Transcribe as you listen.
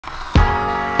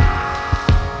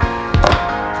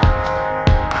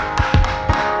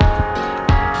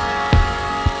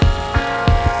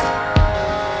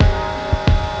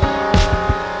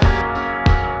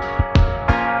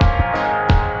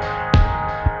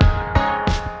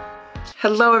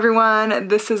Hello everyone,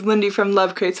 this is Lindy from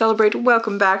Love Create Celebrate.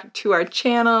 Welcome back to our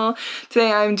channel.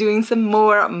 Today I'm doing some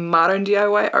more modern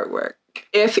DIY artwork.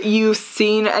 If you've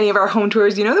seen any of our home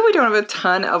tours, you know that we don't have a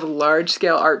ton of large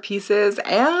scale art pieces,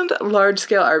 and large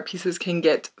scale art pieces can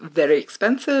get very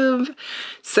expensive.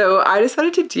 So I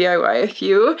decided to DIY a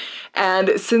few,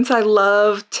 and since I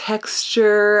love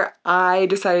texture, I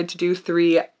decided to do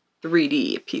 3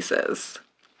 3D pieces.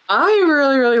 I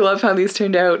really love how these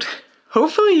turned out.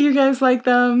 Hopefully you guys like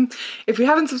them. If you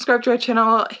haven't subscribed to our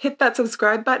channel, hit that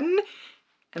subscribe button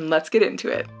and let's get into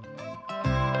it.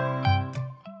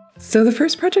 So the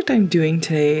first project I'm doing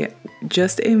today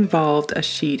just involved a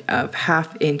sheet of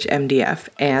 1/2 inch MDF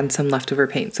and some leftover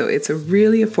paint. So it's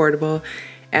really affordable,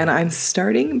 and I'm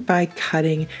starting by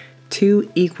cutting 2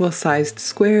 equal sized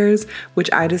squares, which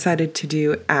I decided to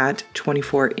do at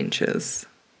 24 inches.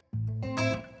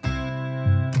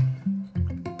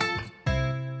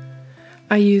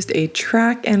 I used a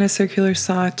track and a circular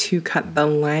saw to cut the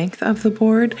length of the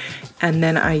board, and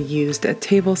then I used a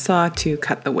table saw to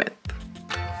cut the width.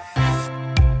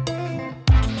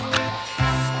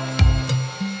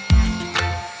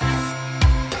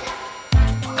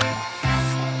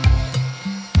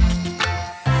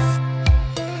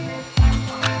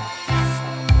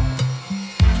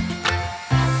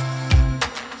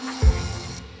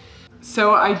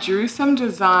 So I drew some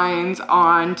designs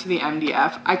onto the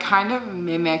MDF. I kind of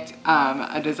mimicked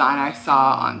a design I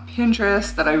saw on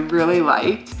Pinterest that I really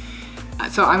liked.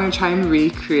 So I'm gonna try and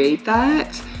recreate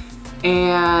that.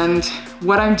 And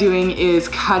what I'm doing is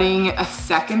cutting a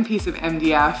second piece of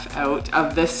MDF out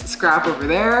of this scrap over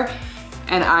there,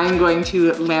 and I'm going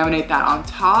to laminate that on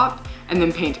top and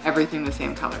then paint everything the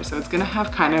same color. So it's gonna have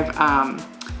kind of,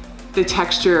 the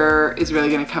texture is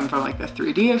really gonna come from like the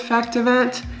 3D effect of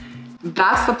it.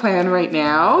 That's the plan right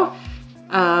now.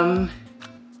 Yeah,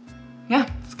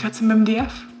 let's cut some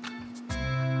MDF.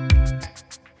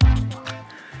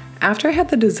 After I had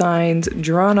the designs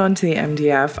drawn onto the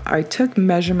MDF, I took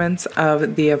measurements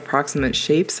of the approximate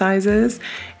shape sizes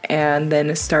and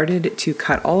then started to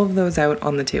cut all of those out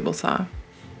on the table saw.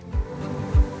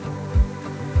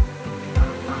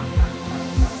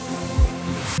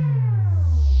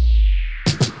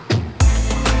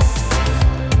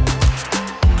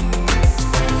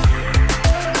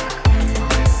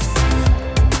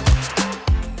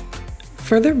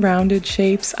 For the rounded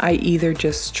shapes, I either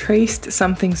just traced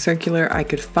something circular I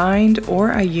could find,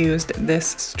 or I used this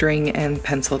string and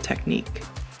pencil technique.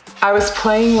 I was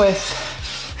playing with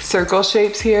circle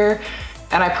shapes here,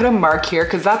 and I put a mark here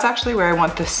because that's actually where I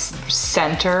want the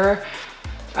center,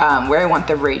 where I want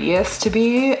the radius to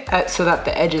be, so that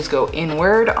the edges go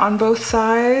inward on both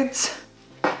sides.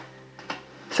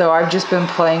 So I've just been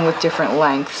playing with different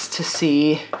lengths to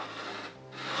see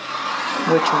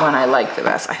which one I like the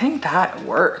best. I think that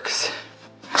works.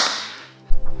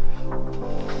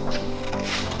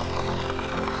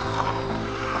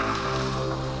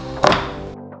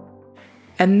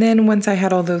 And then once I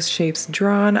had all those shapes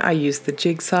drawn, I used the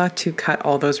jigsaw to cut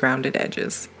all those rounded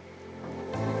edges.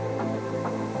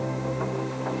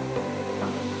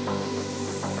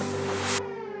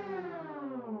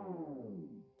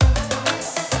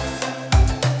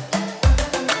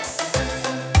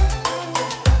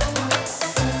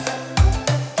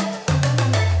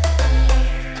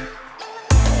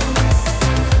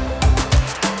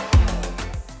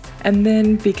 And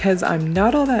then, because I'm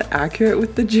not all that accurate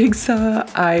with the jigsaw,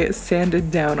 I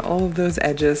sanded down all of those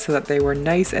edges so that they were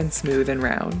nice and smooth and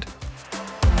round.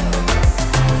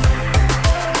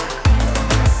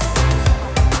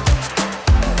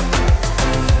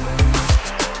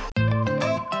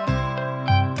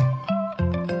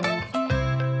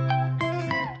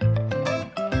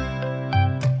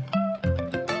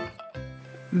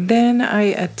 Then I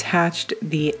attached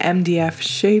the MDF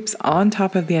shapes on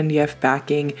top of the MDF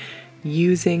backing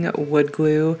using wood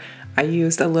glue. I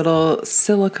used a little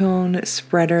silicone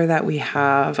spreader that we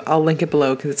have. I'll link it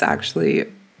below because it's actually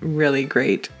really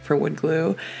great for wood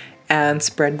glue. And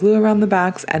spread glue around the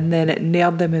backs and then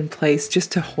nailed them in place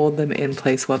just to hold them in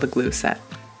place while the glue set.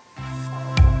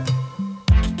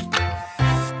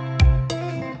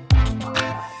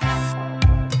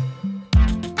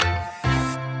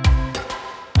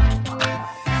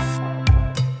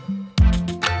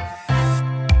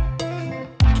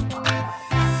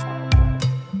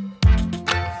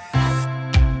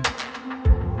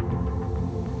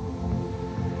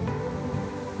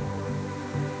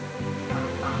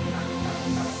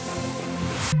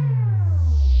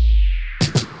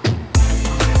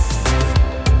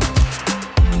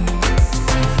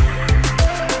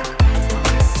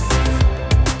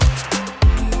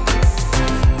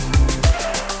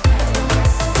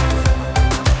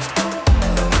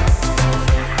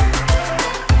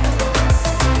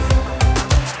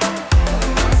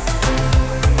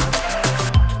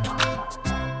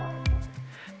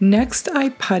 Next, I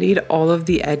puttied all of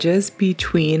the edges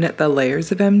between the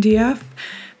layers of MDF.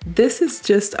 This is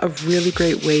just a really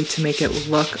great way to make it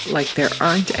look like there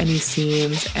aren't any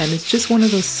seams, and it's just one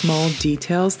of those small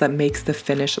details that makes the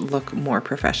finish look more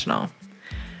professional.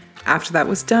 After that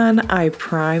was done, I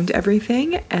primed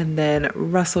everything, and then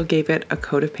Russell gave it a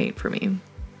coat of paint for me.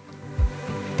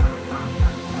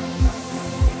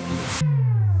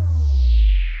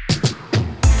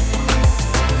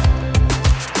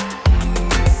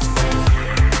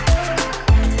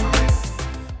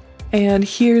 And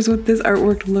here's what this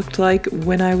artwork looked like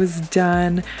when I was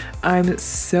done. I'm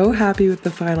so happy with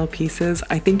the final pieces.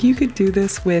 I think you could do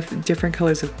this with different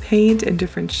colors of paint and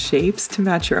different shapes to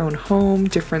match your own home,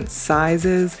 different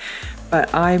sizes,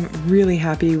 but I'm really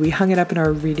happy. We hung it up in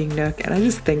our reading nook, and I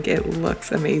just think it looks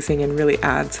amazing and really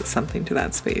adds something to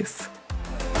that space.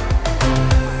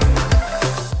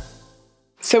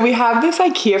 So we have this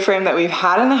IKEA frame that we've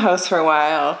had in the house for a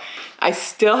while. I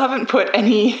still haven't put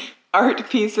any art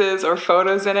pieces or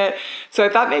photos in it. So I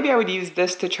thought maybe I would use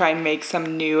this to try and make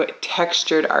some new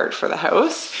textured art for the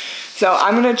house. So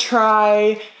I'm gonna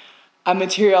try a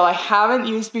material I haven't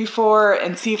used before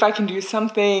and see if I can do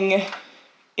something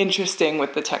interesting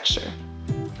with the texture.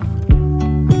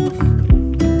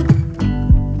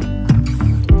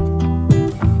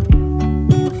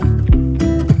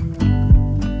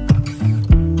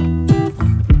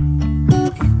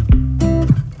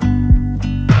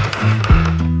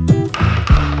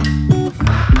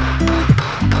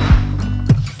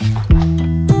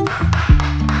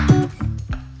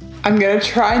 I'm gonna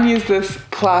try and use this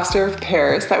plaster of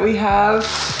Paris that we have.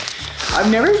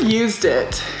 I've never used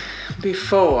it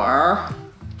before,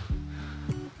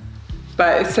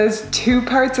 but it says 2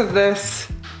 parts of this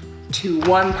to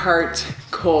 1 part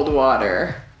cold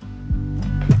water.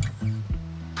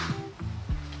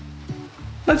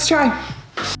 Let's try.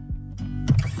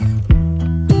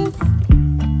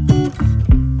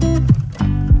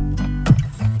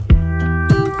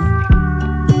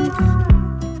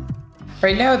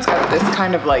 Right now it's got this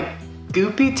kind of like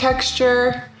goopy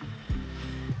texture.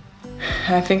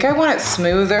 I think I want it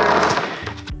smoother.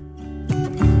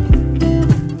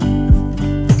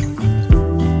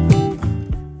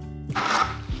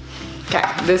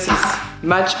 Okay, this is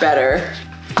much better.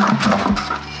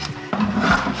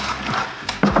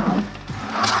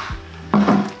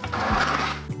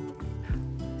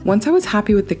 Once I was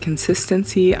happy with the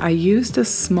consistency, I used a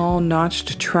small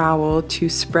notched trowel to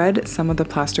spread some of the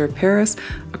plaster of Paris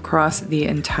across the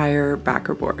entire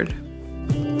backer board.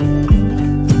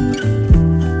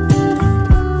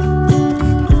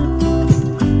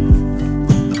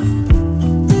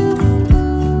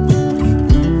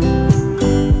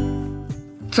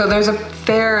 So there's a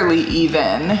fairly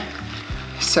even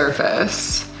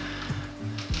surface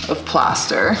of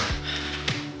plaster.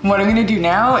 What I'm gonna do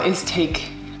now is take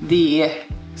the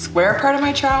square part of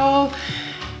my trowel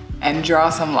and draw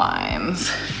some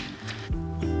lines.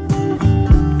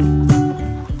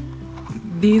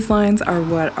 These lines are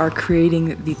what are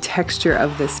creating the texture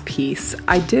of this piece.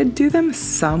 I did do them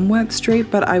somewhat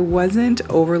straight, but I wasn't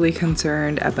overly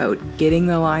concerned about getting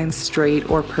the lines straight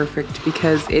or perfect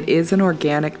because it is an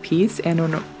organic piece and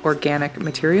an organic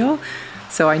material.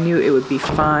 So I knew it would be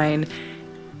fine,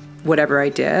 whatever I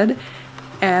did.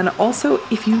 And also,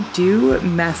 if you do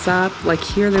mess up, like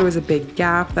here there was a big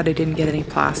gap that I didn't get any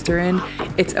plaster in,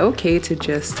 it's okay to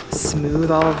just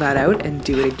smooth all of that out and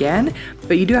do it again,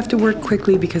 but you do have to work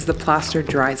quickly because the plaster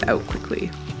dries out quickly.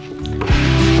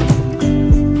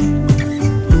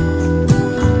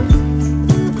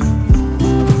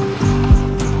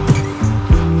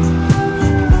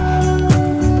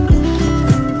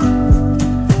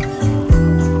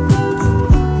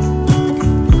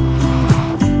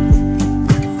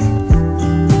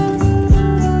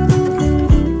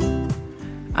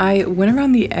 I went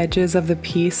around the edges of the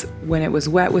piece when it was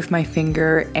wet with my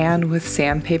finger and with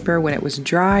sandpaper when it was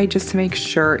dry, just to make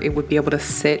sure it would be able to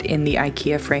sit in the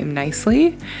IKEA frame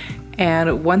nicely.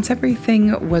 And once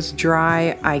everything was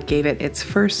dry, I gave it its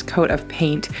first coat of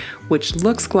paint, which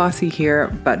looks glossy here,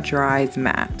 but dries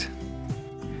matte.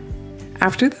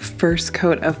 After the first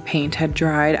coat of paint had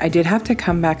dried, I did have to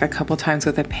come back a couple times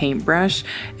with a paintbrush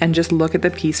and just look at the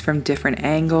piece from different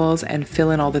angles and fill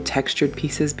in all the textured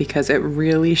pieces because it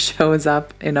really shows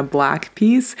up in a black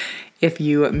piece if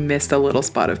you missed a little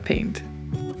spot of paint.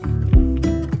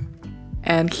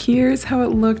 And here's how it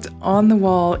looked on the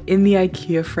wall in the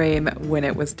IKEA frame when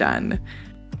it was done.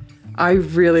 I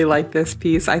really like this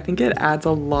piece. I think it adds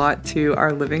a lot to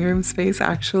our living room space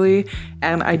actually.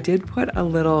 And I did put a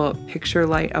little picture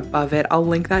light above it. I'll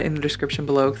link that in the description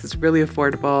below because it's really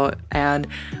affordable. And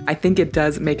I think it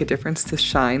does make a difference to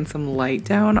shine some light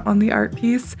down on the art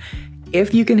piece.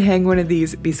 If you can hang one of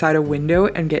these beside a window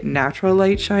and get natural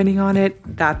light shining on it,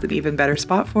 that's an even better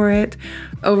spot for it.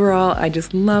 Overall, I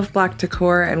just love black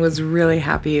decor and was really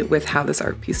happy with how this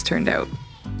art piece turned out.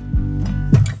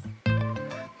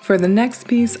 For the next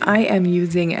piece, I am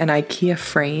using an IKEA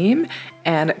frame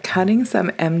and cutting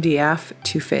some MDF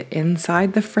to fit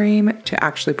inside the frame to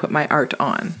actually put my art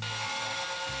on.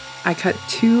 I cut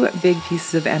 2 big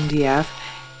pieces of MDF.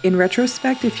 In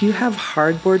retrospect, if you have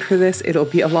hardboard for this, it'll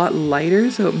be a lot lighter,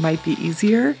 so it might be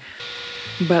easier.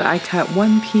 But I cut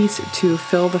 1 piece to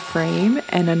fill the frame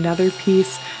and another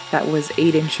piece that was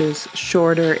 8 inches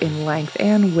shorter in length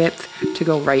and width to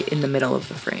go right in the middle of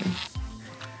the frame.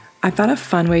 I thought a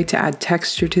fun way to add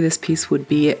texture to this piece would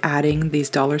be adding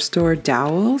these dollar store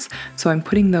dowels. So I'm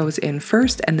putting those in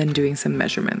first and then doing some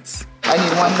measurements. I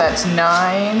need one that's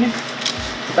 9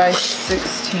 by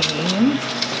 16.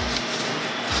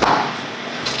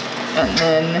 And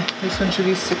then this one should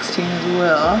be 16 as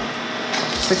well.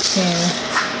 16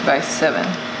 by 7.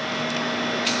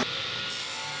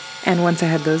 And once I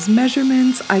had those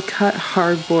measurements, I cut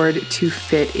hardboard to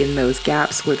fit in those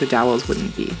gaps where the dowels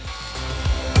wouldn't be.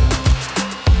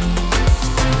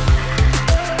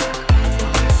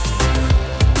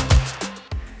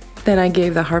 Then I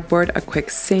gave the hardboard a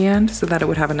quick sand so that it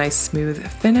would have a nice smooth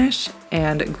finish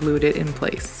and glued it in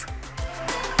place.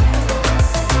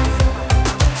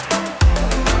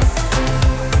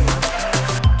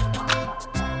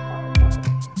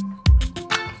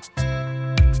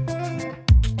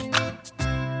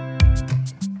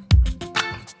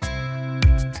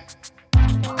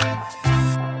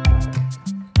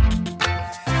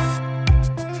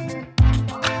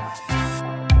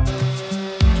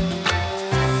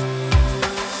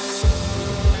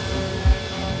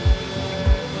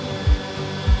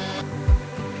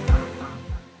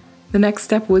 The next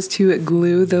step was to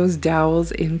glue those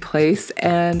dowels in place,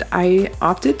 and I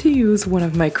opted to use one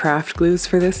of my craft glues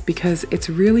for this because it's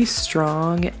really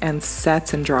strong and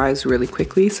sets and dries really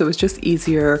quickly, so it was just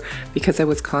easier because I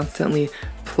was constantly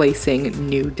placing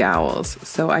new dowels.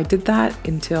 So I did that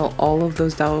until all of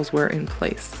those dowels were in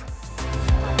place.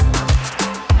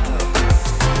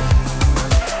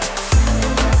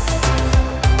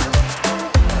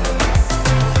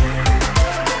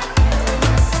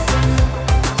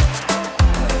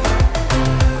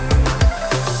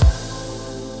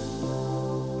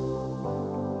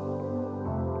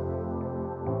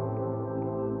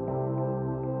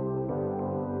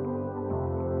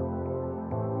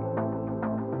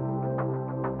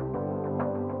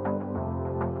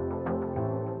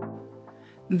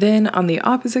 Then on the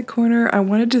opposite corner, I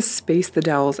wanted to space the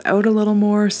dowels out a little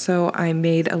more, so I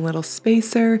made a little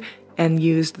spacer and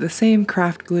used the same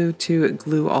craft glue to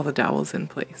glue all the dowels in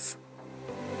place.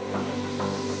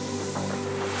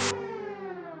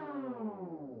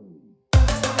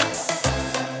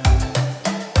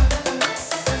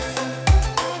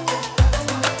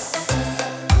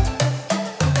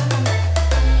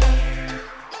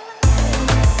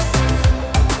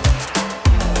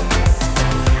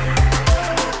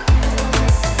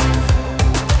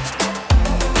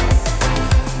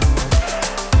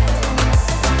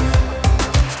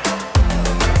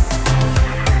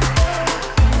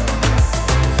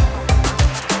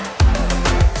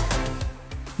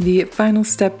 The final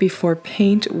step before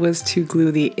paint was to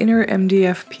glue the inner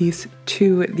MDF piece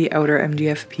to the outer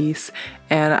MDF piece,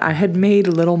 and I had made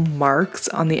little marks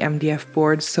on the MDF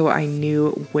board so I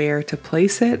knew where to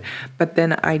place it, but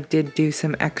then I did do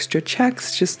some extra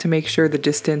checks just to make sure the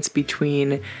distance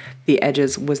between the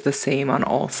edges was the same on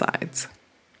all sides.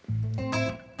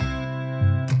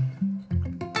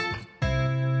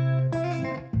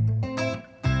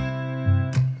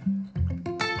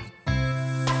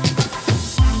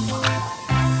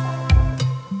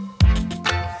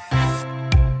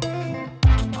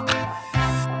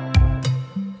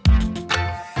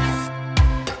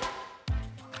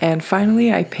 And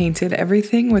finally, I painted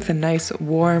everything with a nice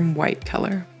warm white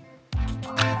color.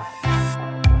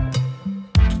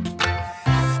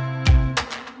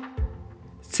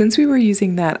 Since we were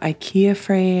using that IKEA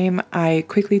frame, I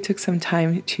quickly took some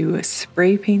time to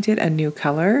spray paint it a new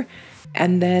color.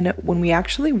 And then when we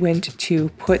actually went to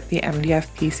put the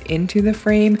MDF piece into the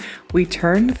frame, we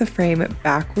turned the frame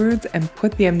backwards and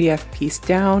put the MDF piece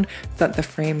down so that the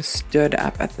frame stood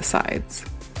up at the sides.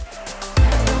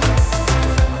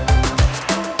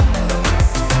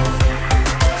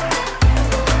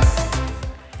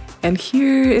 And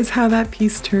here is how that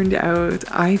piece turned out.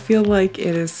 I feel like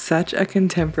it is such a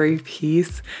contemporary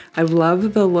piece. I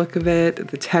love the look of it,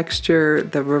 the texture,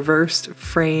 the reversed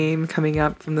frame coming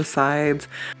up from the sides.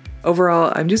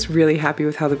 Overall, I'm just really happy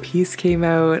with how the piece came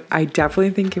out. I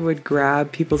definitely think it would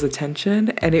grab people's attention,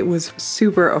 and it was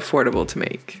super affordable to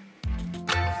make.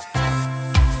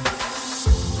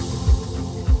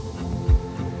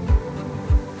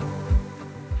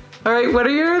 All right, what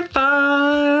are your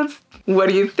thoughts? What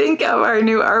do you think of our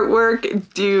new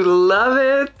artwork? Do you love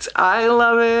it? I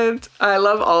love it. I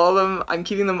love all of them. I'm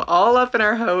keeping them all up in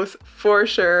our house for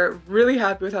sure. Really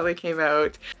happy with how they came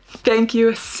out. Thank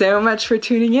you so much for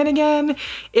tuning in again.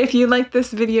 If you like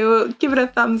this video, give it a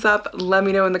thumbs up. Let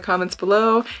me know in the comments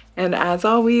below. And as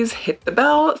always, hit the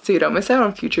bell so you don't miss out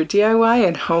on future DIY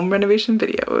and home renovation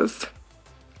videos.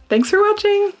 Thanks for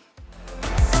watching.